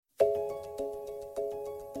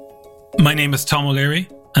My name is Tom O'Leary,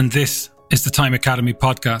 and this is the Time Academy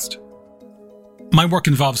podcast. My work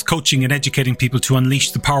involves coaching and educating people to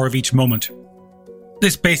unleash the power of each moment.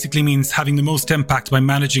 This basically means having the most impact by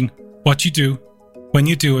managing what you do, when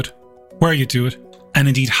you do it, where you do it, and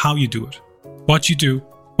indeed how you do it. What you do,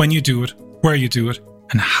 when you do it, where you do it,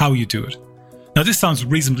 and how you do it. Now, this sounds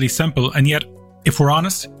reasonably simple, and yet, if we're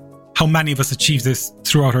honest, how many of us achieve this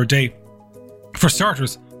throughout our day? For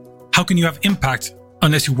starters, how can you have impact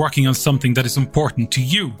unless you're working on something that is important to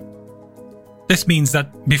you? This means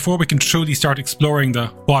that before we can truly start exploring the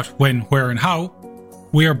what, when, where, and how,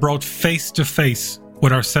 we are brought face to face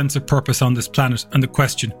with our sense of purpose on this planet and the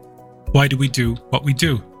question, why do we do what we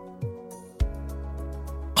do?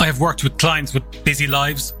 I have worked with clients with busy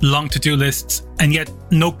lives, long to-do lists, and yet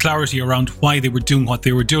no clarity around why they were doing what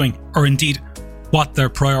they were doing, or indeed what their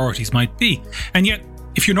priorities might be. And yet,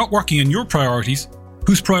 if you're not working on your priorities,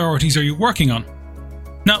 whose priorities are you working on?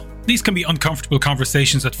 Now, these can be uncomfortable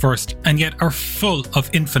conversations at first, and yet are full of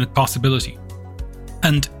infinite possibility.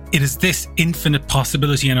 And it is this infinite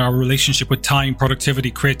possibility in our relationship with time,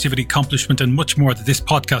 productivity, creativity, accomplishment, and much more that this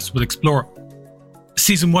podcast will explore.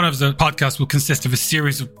 Season 1 of the podcast will consist of a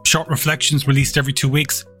series of short reflections released every 2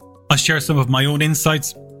 weeks. I'll share some of my own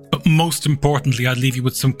insights, but most importantly, I'll leave you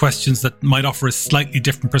with some questions that might offer a slightly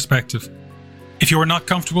different perspective. If you are not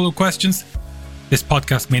comfortable with questions, this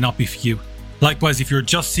podcast may not be for you. Likewise, if you're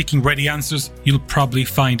just seeking ready answers, you'll probably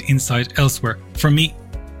find insight elsewhere. For me,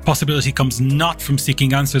 possibility comes not from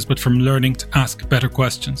seeking answers, but from learning to ask better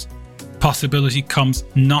questions. Possibility comes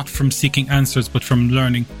not from seeking answers, but from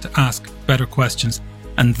learning to ask better questions.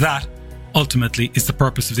 And that, ultimately, is the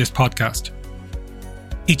purpose of this podcast.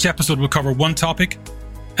 Each episode will cover one topic,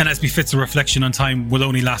 and as befits a reflection on time, will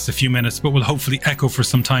only last a few minutes, but will hopefully echo for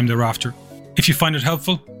some time thereafter. If you find it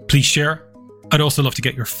helpful, please share. I'd also love to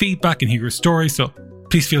get your feedback and hear your story, so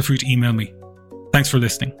please feel free to email me. Thanks for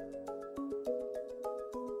listening.